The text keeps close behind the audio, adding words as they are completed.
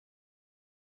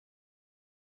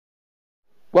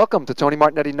Welcome to Tony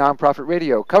Martignetti Nonprofit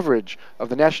Radio, coverage of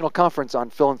the National Conference on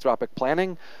Philanthropic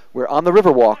Planning. We're on the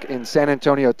Riverwalk in San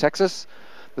Antonio, Texas.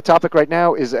 The topic right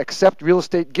now is Accept Real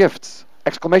Estate Gifts!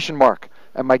 Exclamation mark.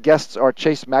 And my guests are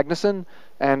Chase Magnuson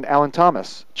and Alan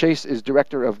Thomas. Chase is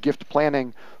Director of Gift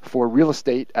Planning for Real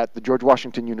Estate at the George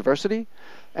Washington University,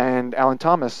 and Alan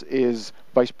Thomas is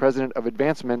Vice President of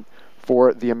Advancement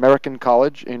for the American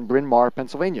College in Bryn Mawr,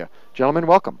 Pennsylvania. Gentlemen,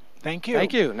 welcome. Thank you.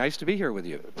 Thank you. Nice to be here with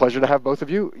you. Pleasure to have both of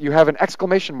you. You have an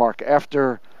exclamation mark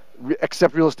after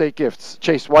Accept Real Estate Gifts.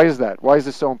 Chase, why is that? Why is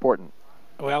this so important?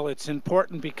 Well, it's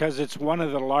important because it's one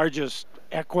of the largest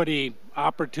equity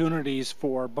opportunities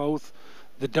for both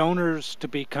the donors to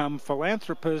become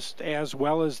philanthropists as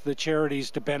well as the charities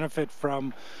to benefit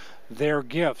from their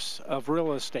gifts of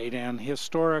real estate. And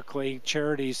historically,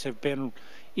 charities have been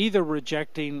either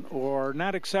rejecting or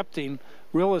not accepting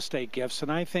real estate gifts. And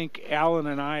I think Alan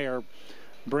and I are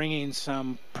bringing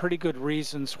some pretty good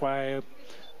reasons why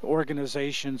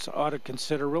organizations ought to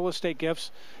consider real estate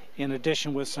gifts, in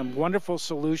addition with some wonderful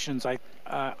solutions.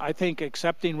 I think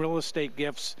accepting real estate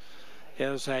gifts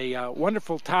is a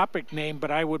wonderful topic name,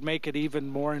 but I would make it even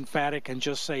more emphatic and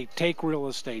just say take real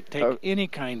estate, take any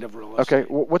kind of real estate.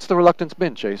 Okay, what's the reluctance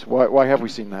been, Chase? Why have we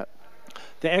seen that?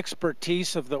 The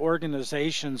expertise of the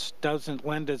organizations doesn't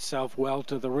lend itself well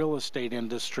to the real estate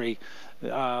industry.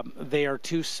 They are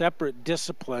two separate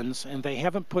disciplines, and they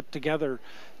haven't put together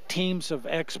teams of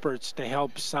experts to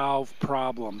help solve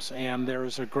problems. And there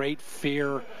is a great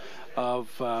fear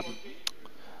of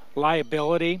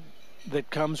liability that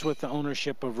comes with the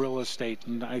ownership of real estate.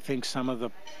 And I think some of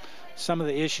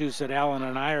the issues that Alan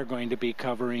and I are going to be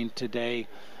covering today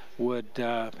would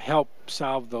help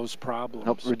solve those problems.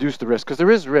 Help reduce the risk, because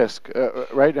there is risk,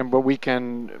 right? But we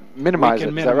can minimize it.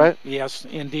 Is that right? Yes,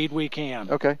 indeed we can.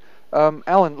 Okay.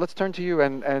 Alan, let's turn to you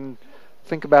and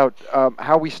think about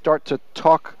how we start to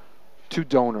talk to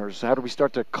donors. How do we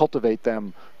start to cultivate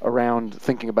them around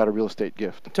thinking about a real estate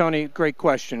gift? Tony, great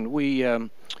question. We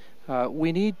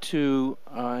need to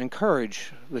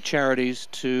encourage the charities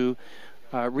to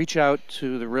reach out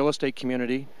to the real estate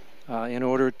community in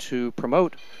order to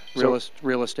promote real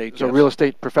estate gifts. So real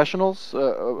estate professionals?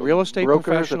 Real estate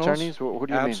brokers, professionals, attorneys? What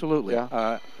do you absolutely. mean?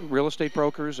 Yeah. Real estate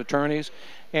brokers, attorneys,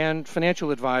 and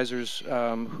financial advisors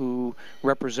who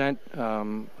represent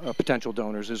potential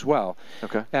donors as well.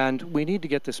 Okay. And we need to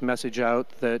get this message out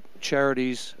that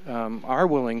charities are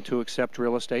willing to accept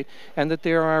real estate and that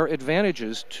there are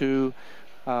advantages to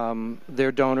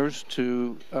their donors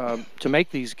to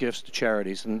make these gifts to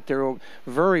charities. And there are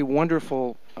very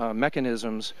wonderful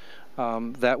mechanisms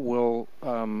that will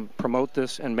promote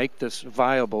this and make this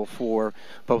viable for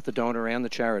both the donor and the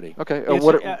charity. Okay.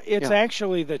 It's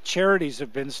actually the charities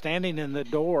have been standing in the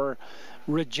door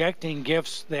rejecting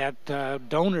gifts that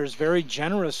donors very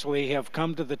generously have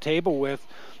come to the table with,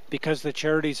 because the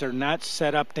charities are not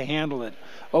set up to handle it.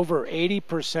 Over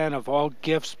 80% of all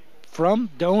gifts from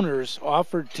donors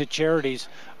offered to charities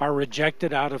are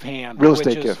rejected out of hand. Real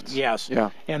estate gifts. Yes.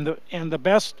 Yeah. And the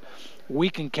best we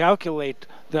can calculate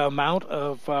the amount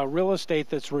of real estate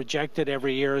that's rejected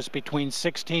every year is between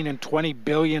 16 and 20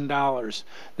 billion dollars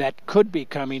that could be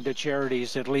coming to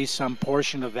charities, at least some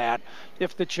portion of that,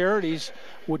 if the charities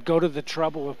would go to the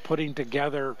trouble of putting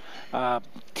together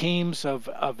teams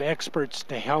of experts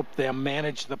to help them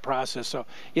manage the process. So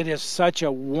it is such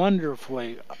a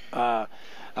wonderful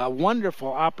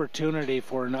opportunity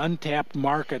for an untapped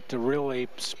market to really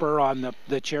spur on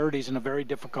the charities in a very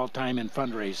difficult time in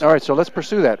fundraising. All right, so let's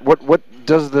pursue that. What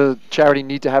does the charity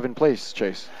need to have in place,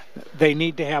 Chase? They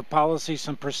need to have policies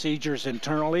and procedures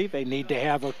internally. They need to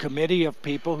have a committee of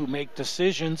people who make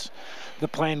decisions. The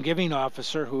plan giving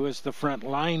officer, who is the front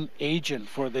line agent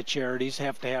for the charities,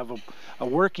 have to have a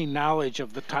working knowledge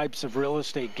of the types of real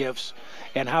estate gifts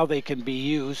and how they can be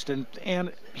used.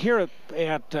 And here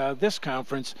at this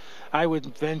conference, I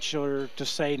would venture to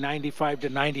say 95 to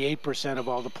 98% of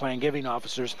all the plan giving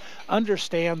officers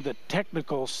understand the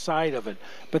technical side of it,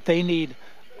 but they need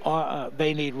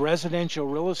residential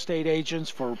real estate agents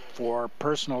for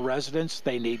personal residence.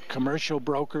 They need commercial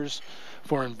brokers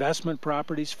for investment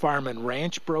properties, farm and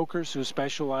ranch brokers who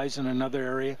specialize in another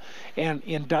area, and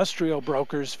industrial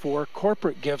brokers for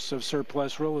corporate gifts of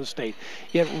surplus real estate.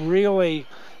 It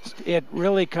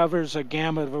really covers a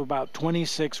gamut of about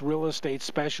 26 real estate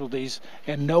specialties,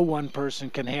 and no one person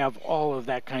can have all of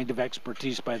that kind of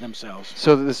expertise by themselves.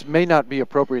 So this may not be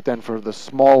appropriate then for the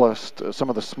smallest, some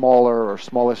of the smaller or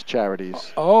smallest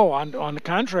charities. Oh, on the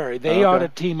contrary, they ought to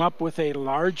team up with a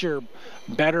larger,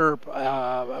 better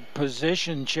positioned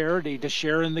charity to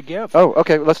share in the gift. Oh,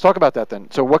 okay. Let's talk about that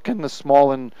then. So what can the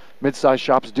small and mid-sized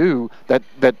shops do that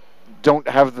don't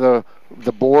have the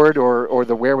board or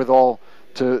the wherewithal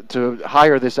to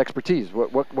hire this expertise?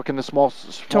 What can the small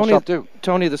shop do?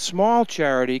 Tony, the small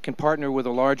charity can partner with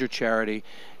a larger charity,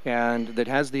 and that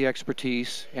has the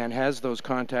expertise and has those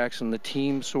contacts and the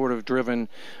team sort of driven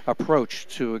approach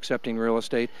to accepting real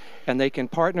estate, and they can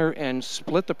partner and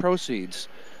split the proceeds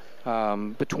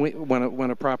between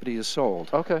when a property is sold.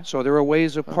 Okay. So there are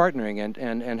ways of partnering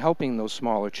and helping those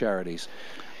smaller charities.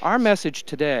 Our message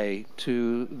today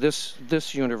to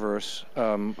this universe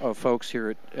of folks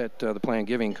here at the Plan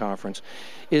Giving Conference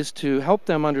is to help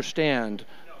them understand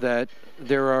that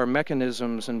there are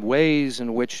mechanisms and ways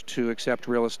in which to accept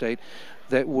real estate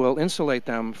that will insulate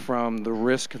them from the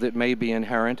risk that may be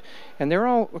inherent. And they're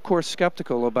all, of course,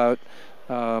 skeptical about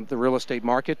the real estate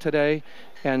market today,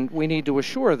 and we need to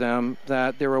assure them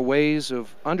that there are ways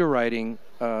of underwriting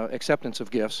acceptance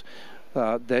of gifts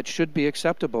that should be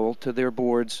acceptable to their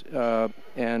boards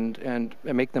and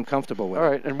make them comfortable with it. All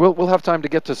right, and we'll have time to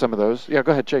get to some of those. Yeah,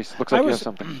 go ahead, Chase. Looks like you have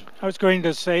something. I was going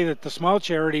to say that the small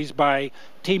charities, by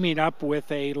teaming up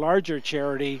with a larger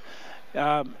charity,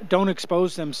 don't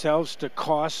expose themselves to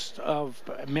costs of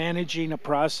managing a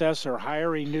process or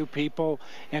hiring new people,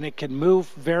 and it can move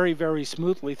very, very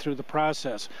smoothly through the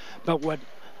process. But what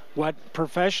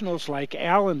professionals like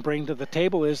Alan bring to the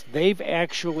table is they've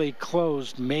actually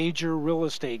closed major real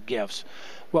estate gifts.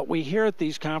 What we hear at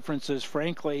these conferences,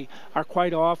 frankly, are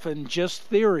quite often just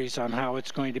theories on how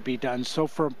it's going to be done. So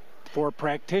for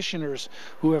practitioners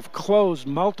who have closed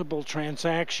multiple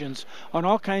transactions on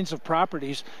all kinds of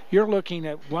properties, you're looking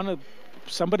at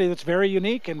somebody that's very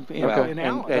unique in Alan.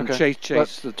 And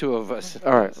Chase, the two of us.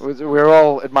 All right, we're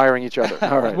all admiring each other.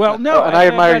 All right. Well, no, and I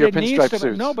admire your pinstripe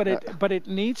suits. No, but it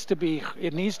needs to be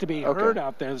heard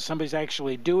out there that somebody's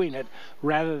actually doing it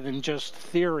rather than just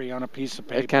theory on a piece of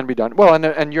paper. It can be done. Well,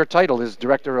 and your title is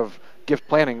Director of Gift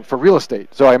Planning for Real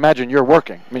Estate, so I imagine you're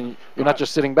working. I mean, you're not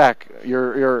just sitting back.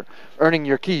 You're earning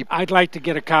your keep. I'd like to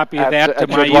get a copy of that to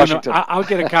my I'll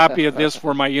get a copy of this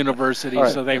for my university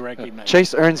so they recognize.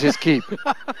 Chase earns his keep.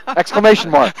 Exclamation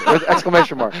mark!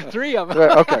 Exclamation mark! 3 of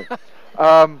them. Okay.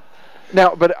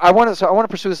 Now, but I want to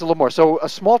pursue this a little more. So, a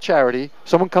small charity,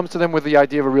 someone comes to them with the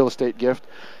idea of a real estate gift.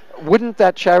 Wouldn't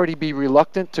that charity be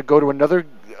reluctant to go to another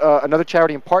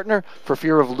charity and partner for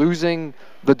fear of losing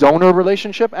the donor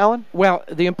relationship, Alan? Well,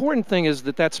 the important thing is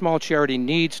that small charity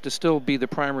needs to still be the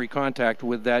primary contact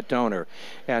with that donor,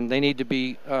 and they need to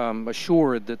be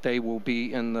assured that they will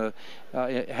be in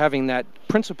having that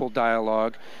principal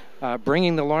dialogue,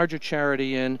 bringing the larger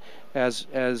charity in as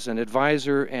an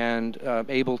advisor and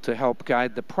able to help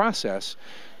guide the process.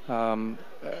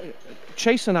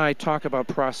 Chase and I talk about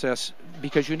process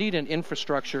because you need an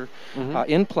infrastructure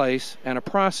in place and a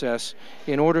process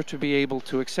in order to be able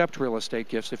to accept real estate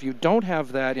gifts. If you don't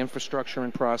have that infrastructure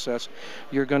and process,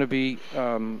 you're going to be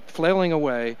flailing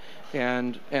away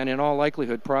and in all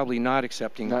likelihood probably not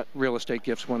accepting real estate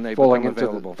gifts when they become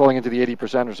available. Falling into the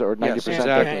 80% or so, or 90%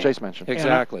 that Chase mentioned.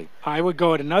 Exactly. I would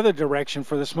go in another direction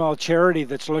for the small charity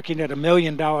that's looking at $1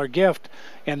 million gift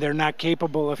and they're not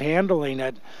capable of handling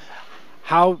it.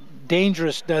 How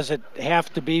dangerous does it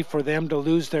have to be for them to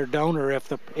lose their donor if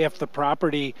the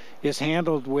property is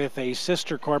handled with a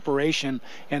sister corporation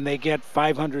and they get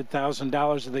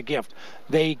 $500,000 of the gift?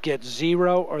 They get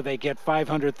zero or they get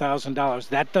 $500,000.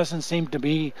 That doesn't seem to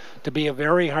be a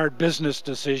very hard business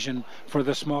decision for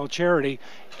the small charity.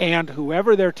 And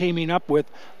whoever they're teaming up with,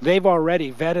 they've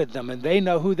already vetted them and they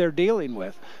know who they're dealing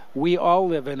with. We all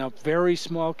live in a very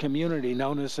small community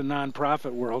known as the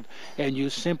nonprofit world, and you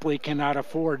simply cannot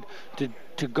afford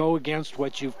to go against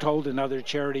what you've told another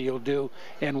charity you'll do.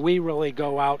 And we really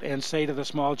go out and say to the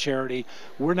small charity,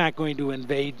 we're not going to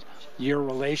invade your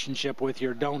relationship with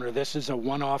your donor. This is a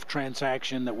one-off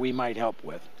transaction that we might help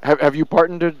with. Have you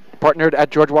partnered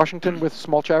at George Washington with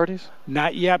small charities?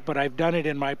 Not yet, but I've done it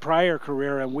in my prior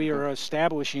career, and we are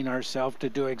establishing ourselves to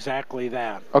do exactly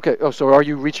that. Okay. Oh, so are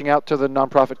you reaching out to the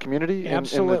nonprofit community in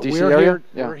the D.C. area?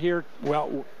 We're here,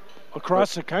 well,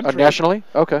 across the country. Nationally?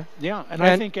 Okay. Yeah, and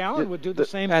I think Alan would do the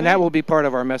same thing. And that will be part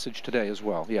of our message today as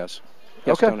well, yes.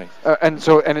 Yes, okay. Tony.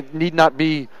 And it need not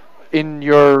be in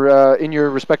your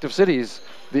respective cities,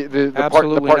 the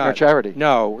partner charity.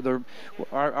 No,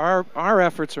 our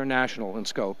efforts are national in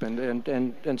scope,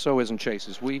 and so isn't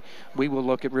Chase's. We will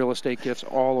look at real estate gifts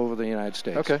all over the United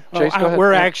States. Okay, Chase, go ahead.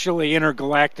 We're actually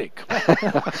intergalactic.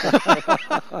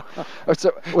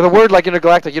 So with a word like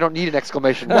intergalactic, you don't need an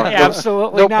exclamation mark.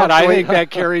 Absolutely not. I think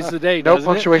that carries the day. No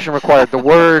punctuation required. The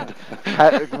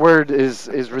word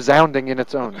is resounding in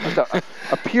its own. Just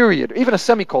a period, even a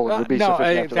semicolon would be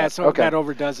sufficient. No, that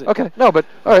overdoes it. Okay, no, but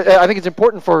all right, I think it's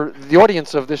important for the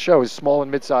audience of this show is small and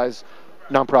mid-sized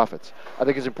nonprofits. I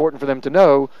think it's important for them to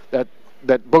know that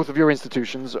both of your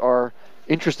institutions are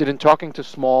interested in talking to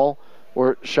small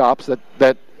or shops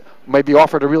that might be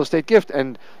offered a real estate gift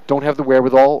and don't have the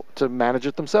wherewithal to manage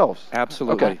it themselves.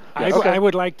 Absolutely. Okay. Yes. I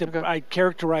would like to I'd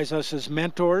characterize us as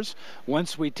mentors.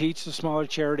 Once we teach the smaller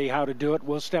charity how to do it,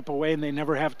 we'll step away and they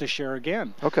never have to share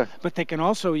again. Okay. But they can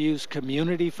also use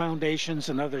community foundations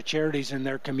and other charities in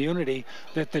their community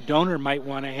that the donor might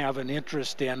want to have an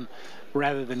interest in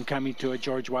rather than coming to a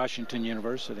George Washington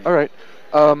University. All right.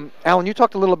 Alan, you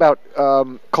talked a little about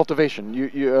cultivation.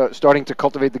 You starting to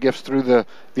cultivate the gifts through the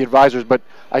advisors, but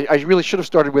I really should have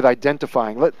started with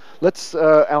identifying. Let's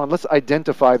Alan, let's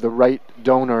identify the right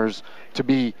donors to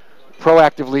be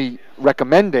proactively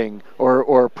recommending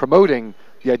or promoting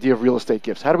the idea of real estate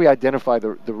gifts. How do we identify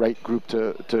the right group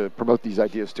to promote these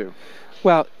ideas to?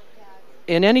 Well,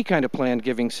 in any kind of planned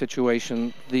giving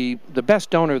situation, the best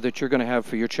donor that you're going to have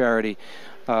for your charity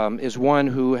is one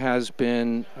who has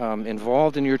been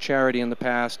involved in your charity in the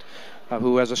past,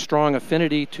 who has a strong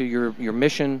affinity to your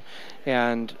mission,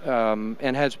 and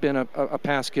has been a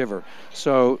past giver.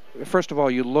 So first of all,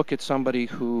 you look at somebody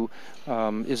who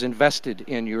is invested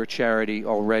in your charity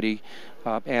already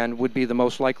and would be the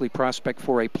most likely prospect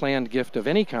for a planned gift of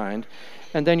any kind.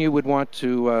 And then you would want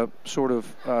to sort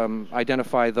of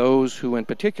identify those who in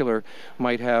particular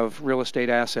might have real estate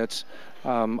assets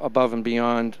above and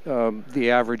beyond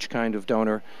the average kind of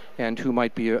donor, and who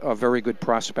might be a very good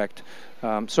prospect.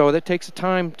 So that takes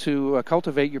time to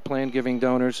cultivate your planned giving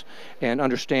donors and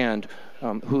understand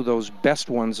who those best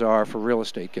ones are for real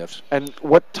estate gifts. And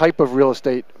what type of real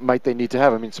estate might they need to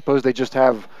have? I mean, suppose they just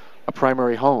have a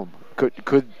primary home.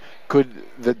 Could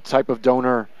the type of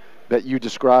donor that you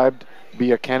described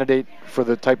be a candidate for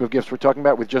the type of gifts we're talking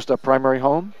about with just a primary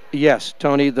home? Yes,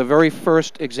 Tony. The very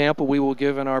first example we will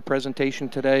give in our presentation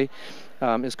today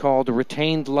is called a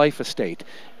retained life estate.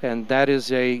 And that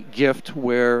is a gift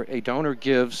where a donor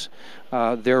gives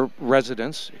their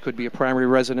residence, it could be a primary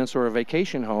residence or a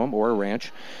vacation home or a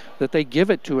ranch, that they give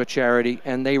it to a charity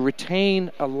and they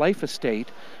retain a life estate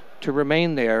to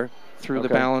remain there through the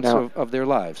balance of their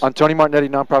lives. On Tony Martignetti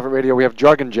Nonprofit Radio, we have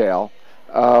jargon jail.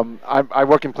 I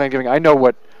work in planned giving. I know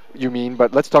what you mean,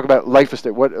 but let's talk about life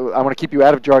estate. What I want to keep you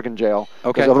out of jargon jail.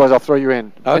 Okay. Otherwise, I'll throw you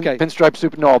in. Okay. Pinstripe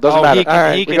soup. No, it doesn't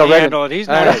matter. He can handle it. He's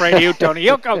not afraid of you, Tony.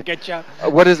 He'll come get you.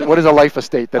 What is a life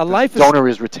estate that the donor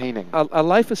is retaining? A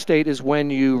life estate is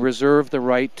when you reserve the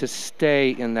right to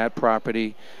stay in that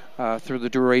property through the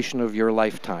duration of your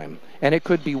lifetime. And it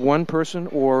could be one person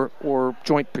or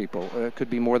joint people. It could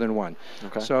be more than one.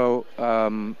 Okay. So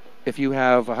if you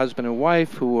have a husband and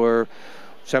wife who are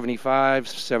 75,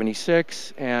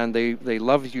 76, and they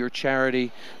love your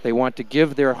charity, they want to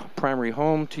give their primary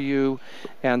home to you,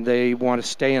 and they want to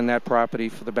stay in that property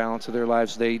for the balance of their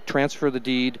lives, they transfer the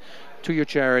deed to your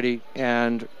charity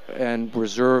and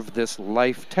reserve this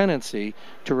life tenancy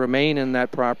to remain in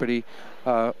that property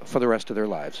for the rest of their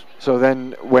lives. So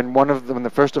then when when the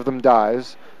first of them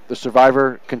dies, the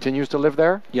survivor continues to live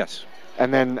there? Yes.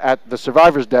 And then at the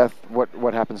survivor's death,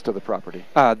 what happens to the property?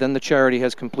 Then the charity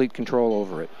has complete control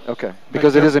over it. Okay,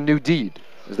 because it is a new deed.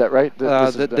 Is that right?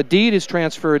 The deed is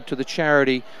transferred to the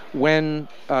charity when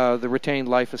the retained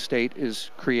life estate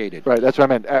is created. Right, that's what I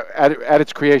meant. At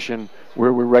its creation,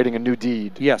 we're writing a new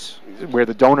deed. Yes. Where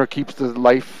the donor keeps the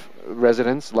life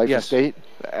residence, life Yes. estate,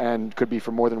 and could be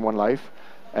for more than one life,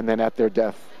 and then at their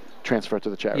death, transfer it to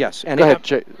the charity. Yes. And Go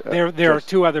ahead, there are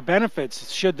two other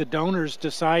benefits. Should the donors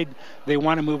decide they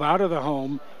want to move out of the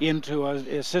home into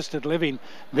assisted living,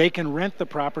 they can rent the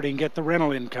property and get the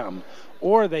rental income,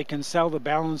 or they can sell the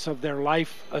balance of their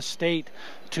life estate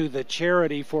to the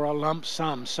charity for a lump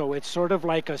sum. So it's sort of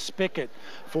like a spigot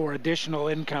for additional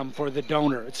income for the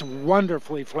donor. It's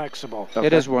wonderfully flexible. Okay.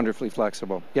 It is wonderfully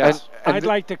flexible. Yes. And I'd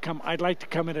like to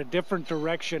come in a different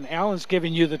direction. Alan's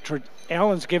giving you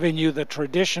the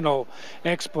traditional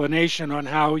explanation on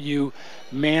how you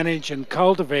manage and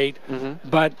cultivate,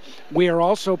 but we are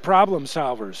also problem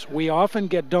solvers. We often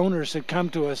get donors that come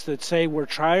to us that say, we're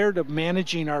tired of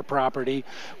managing our property,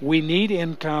 we need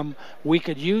income, we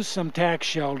could use some tax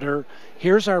shelter,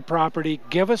 here's our property,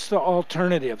 give us the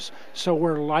alternatives. So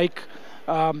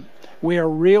we are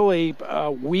really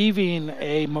weaving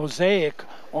a mosaic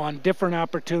on different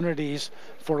opportunities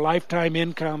for lifetime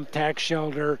income, tax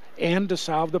shelter, and to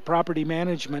solve the property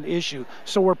management issue.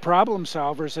 So we're problem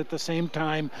solvers at the same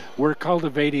time we're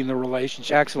cultivating the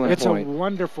relationship. Excellent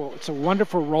point. It's a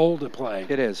wonderful role to play.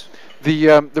 It is.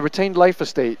 The retained life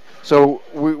estate. So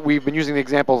we've been using the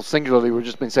example singularly. We've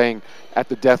just been saying at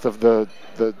the death of the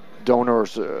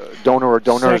donors, donor or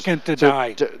donors. Second to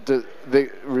die. The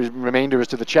remainder is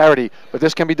to the charity, but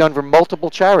this can be done for multiple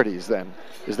charities. Then,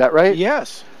 is that right?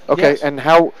 Yes. Okay, Yes. and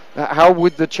how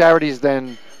would the charities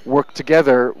then work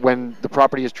together when the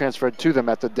property is transferred to them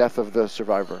at the death of the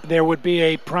survivor? There would be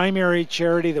a primary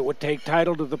charity that would take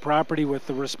title to the property with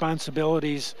the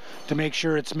responsibilities to make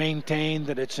sure it's maintained,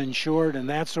 that it's insured, and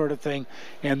that sort of thing,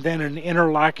 and then an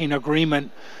interlocking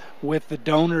agreement with the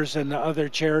donors and the other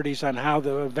charities on how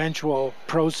the eventual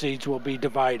proceeds will be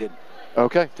divided.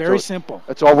 Okay. Very So simple.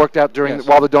 it's all worked out Yes.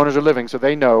 while the donors are living, so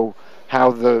they know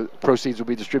how the proceeds will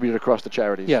be distributed across the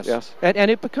charities. Yes. Yes.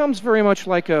 And it becomes very much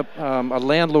like a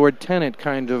landlord-tenant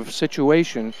kind of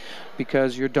situation,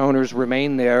 because your donors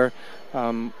remain there,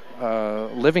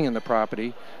 living in the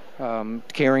property,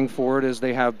 caring for it as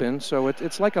they have been. So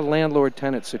it's like a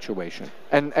landlord-tenant situation.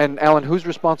 And Alan, who's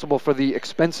responsible for the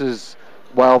expenses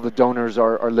while the donors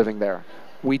are living there?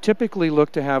 We typically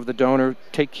look to have the donor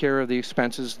take care of the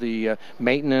expenses, the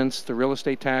maintenance, the real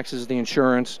estate taxes, the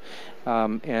insurance,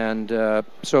 and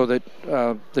so that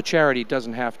the charity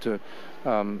doesn't have to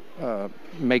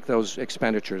make those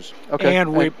expenditures. Okay.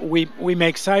 And we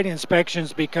make site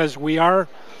inspections because we are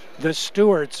the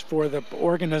stewards for the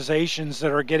organizations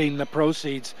that are getting the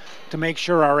proceeds to make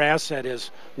sure our asset is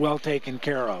well taken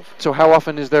care of. So how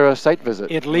often is there a site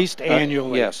visit? At least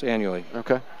annually. Yes, annually.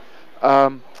 Okay.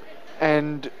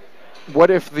 And what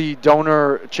if the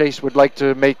donor, Chase, would like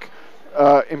to make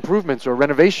improvements or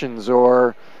renovations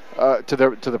or to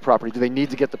the property? Do they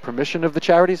need to get the permission of the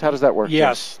charities? How does that work?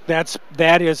 Yes,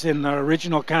 that is in the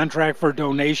original contract for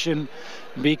donation,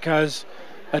 because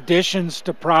additions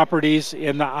to properties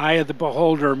in the eye of the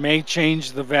beholder may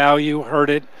change the value, hurt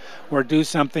it, or do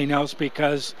something else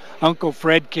because Uncle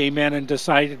Fred came in and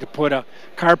decided to put a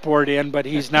carport in, but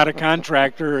he's not a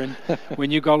contractor, and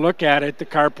when you go look at it, the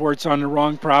carport's on the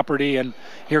wrong property, and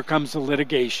here comes the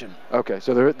litigation. Okay,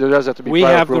 so there does have to be We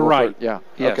prior have the approval for right. it. Yeah.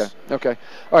 Yes. Okay.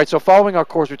 All right, so following our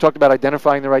course, we talked about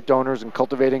identifying the right donors and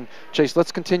cultivating. Chase,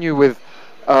 let's continue with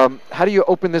how do you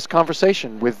open this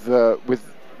conversation with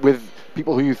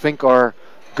people who you think are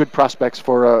good prospects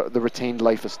for the retained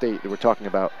life estate that we're talking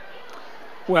about?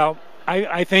 Well,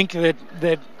 I think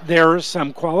that there are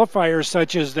some qualifiers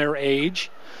such as their age.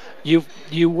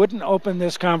 You wouldn't open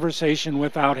this conversation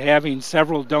without having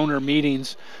several donor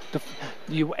meetings.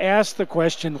 You ask the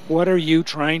question, what are you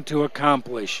trying to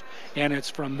accomplish? And it's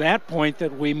from that point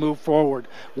that we move forward.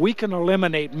 We can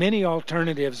eliminate many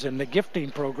alternatives in the gifting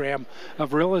program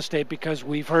of real estate because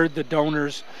we've heard the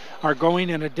donors are going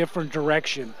in a different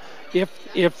direction.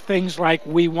 If things like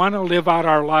we want to live out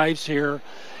our lives here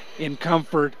in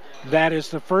comfort, that is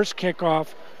the first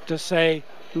kickoff to say,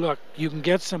 look, you can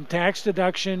get some tax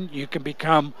deduction,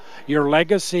 your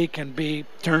legacy can be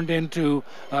turned into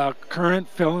a current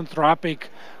philanthropic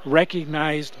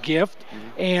recognized gift,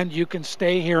 and you can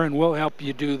stay here and we'll help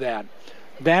you do that.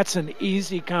 That's an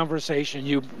easy conversation.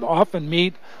 You often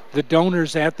meet the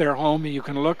donors at their home, and you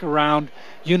can look around.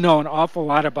 You know an awful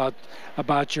lot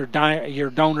about your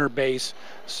donor base.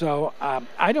 So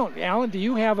Alan, do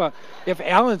you have if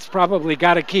Alan's probably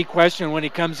got a key question when he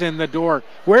comes in the door,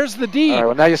 where's the deed? All right,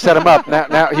 well, now you set him up.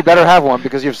 Now he better have one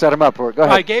because you've set him up. Go ahead.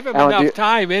 I gave him Alan, enough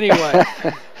time anyway.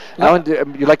 Alan,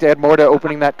 you'd like to add more to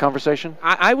opening that conversation?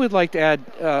 I would like to add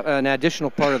an additional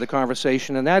part of the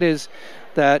conversation, and that is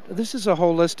that this is a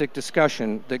holistic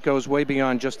discussion that goes way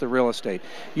beyond just the real estate.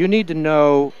 You need to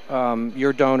know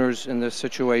your donors in this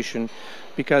situation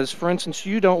because, for instance,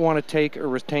 you don't want to take a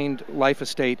retained life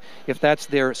estate if that's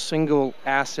their single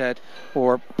asset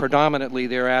or predominantly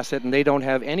their asset and they don't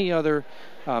have any other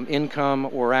income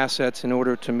or assets in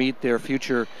order to meet their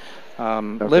future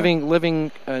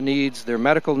living needs, their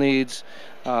medical needs,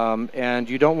 and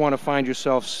you don't want to find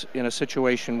yourselves in a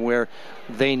situation where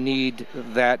they need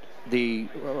the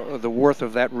worth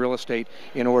of that real estate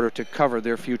in order to cover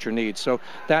their future needs. So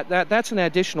that's an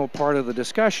additional part of the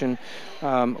discussion,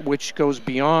 which goes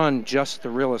beyond just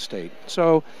the real estate.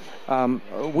 So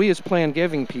we as plan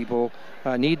giving people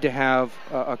need to have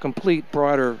a complete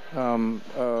broader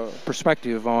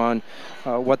perspective on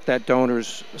what that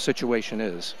donor's situation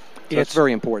is. So it's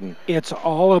very important. It's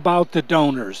all about the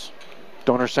donors.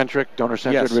 Donor-centric.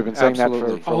 Yes, We've been saying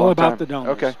absolutely. that for a all long about time. the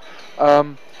donors. Okay.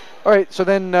 All right, so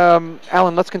then,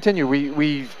 Alan, let's continue.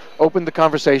 We've opened the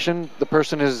conversation. The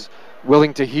person is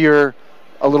willing to hear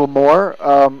a little more.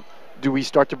 Do we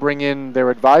start to bring in their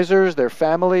advisors, their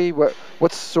family?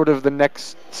 What's sort of the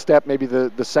next step, maybe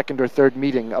the second or third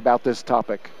meeting about this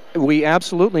topic? We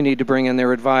absolutely need to bring in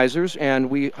their advisors, and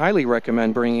we highly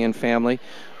recommend bringing in family.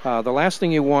 The last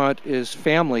thing you want is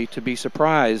family to be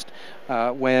surprised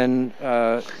when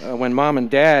mom and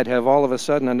dad have all of a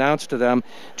sudden announced to them,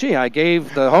 gee, I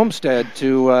gave the homestead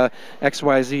to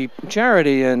XYZ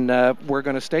charity, and we're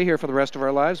going to stay here for the rest of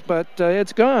our lives, but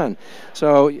it's gone.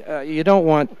 So you don't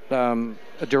want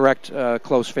a direct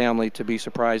close family to be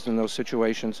surprised in those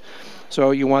situations.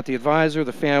 So you want the advisor,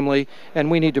 the family, and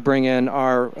we need to bring in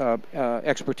our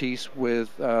expertise with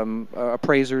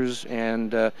appraisers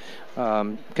and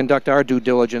conduct our due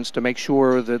diligence to make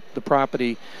sure that the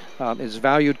property is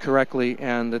valued correctly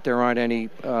and that there aren't any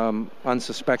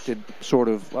unsuspected sort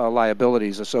of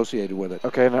liabilities associated with it.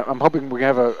 Okay, and I'm hoping we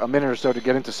have a minute or so to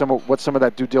get into what some of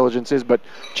that due diligence is. But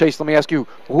Chase, let me ask you,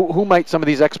 who might some of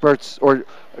these experts, or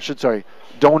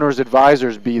donors,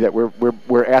 advisors be that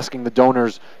we're asking the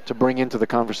donors to bring into the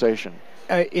conversation?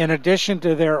 In addition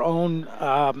to their own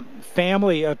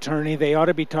family attorney, they ought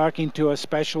to be talking to a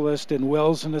specialist in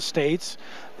wills and estates.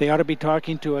 They ought to be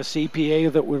talking to a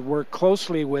CPA that would work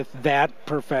closely with that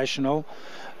professional.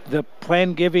 The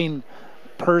plan giving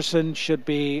person should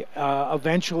be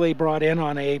eventually brought in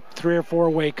on a 3 or 4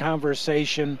 way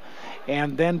conversation,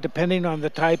 and then depending on the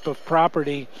type of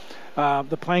property,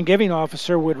 the plan giving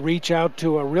officer would reach out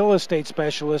to a real estate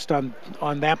specialist on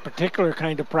that particular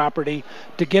kind of property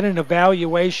to get an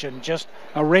evaluation, just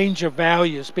a range of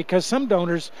values, because some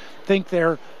donors think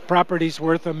their property's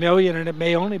worth $1 million and it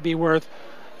may only be worth,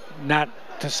 not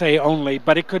to say only,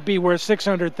 but it could be worth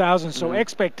 $600,000. So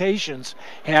expectations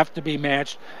have to be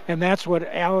matched, and that's what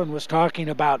Alan was talking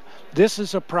about. This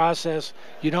is a process.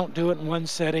 You don't do it in one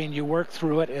setting. You work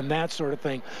through it and that sort of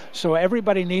thing. So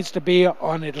everybody needs to be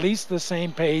on at least the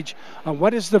same page on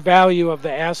what is the value of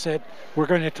the asset we're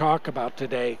going to talk about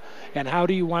today, and how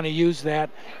do you want to use that,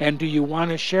 and do you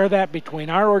want to share that between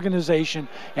our organization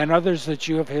and others that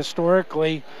you have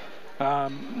historically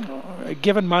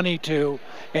given money to,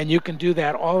 and you can do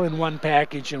that all in one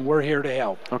package, and we're here to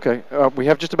help. Okay, we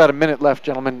have just about a minute left,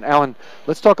 gentlemen. Alan,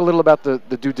 let's talk a little about the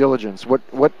due diligence.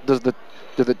 What does the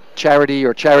charity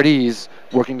or charities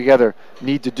working together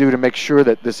need to do to make sure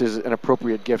that this is an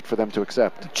appropriate gift for them to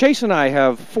accept? Chase and I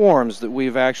have forms that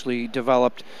we've actually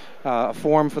developed. A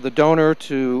form for the donor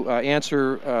to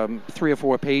answer 3 or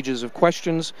 4 pages of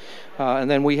questions, and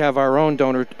then we have our own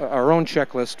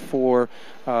checklist for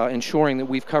ensuring that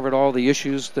we've covered all the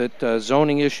issues, that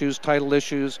zoning issues, title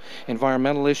issues,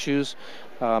 environmental issues,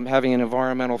 having an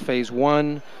environmental phase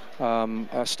 1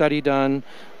 study done.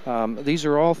 These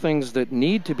are all things that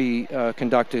need to be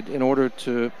conducted in order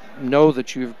to know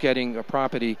that you're getting a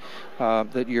property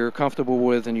that you're comfortable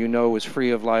with and you know is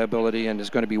free of liability and is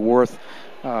going to be worth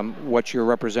what you're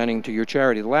representing to your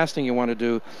charity. The last thing you want to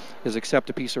do is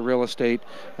accept a piece of real estate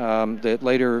that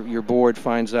later your board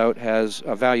finds out has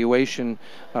a valuation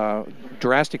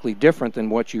drastically different than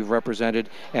what you've represented,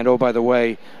 and oh, by the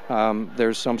way,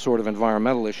 there's some sort of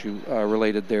environmental issue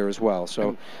related there as well.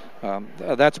 So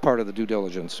that's part of the due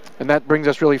diligence. And that brings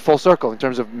us really full circle in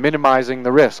terms of minimizing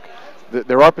the risk.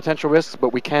 There are potential risks,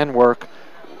 but we can work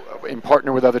in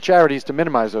partner with other charities to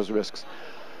minimize those risks.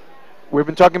 We've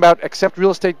been talking about Accept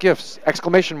Real Estate Gifts, ! With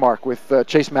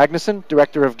Chase Magnuson,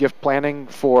 Director of Gift Planning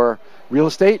for Real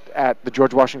Estate at the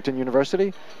George Washington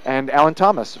University, and Alan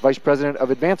Thomas, Vice President of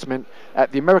Advancement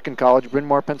at the American College, Bryn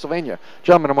Mawr, Pennsylvania.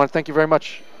 Gentlemen, I want to thank you very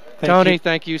much. Tony,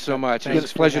 thank you so much.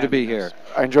 It's a pleasure to be here.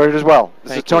 I enjoyed it as well.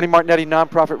 This is Tony Martignetti,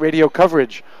 Nonprofit Radio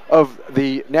coverage of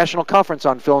the National Conference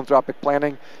on Philanthropic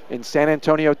Planning in San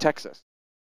Antonio, Texas.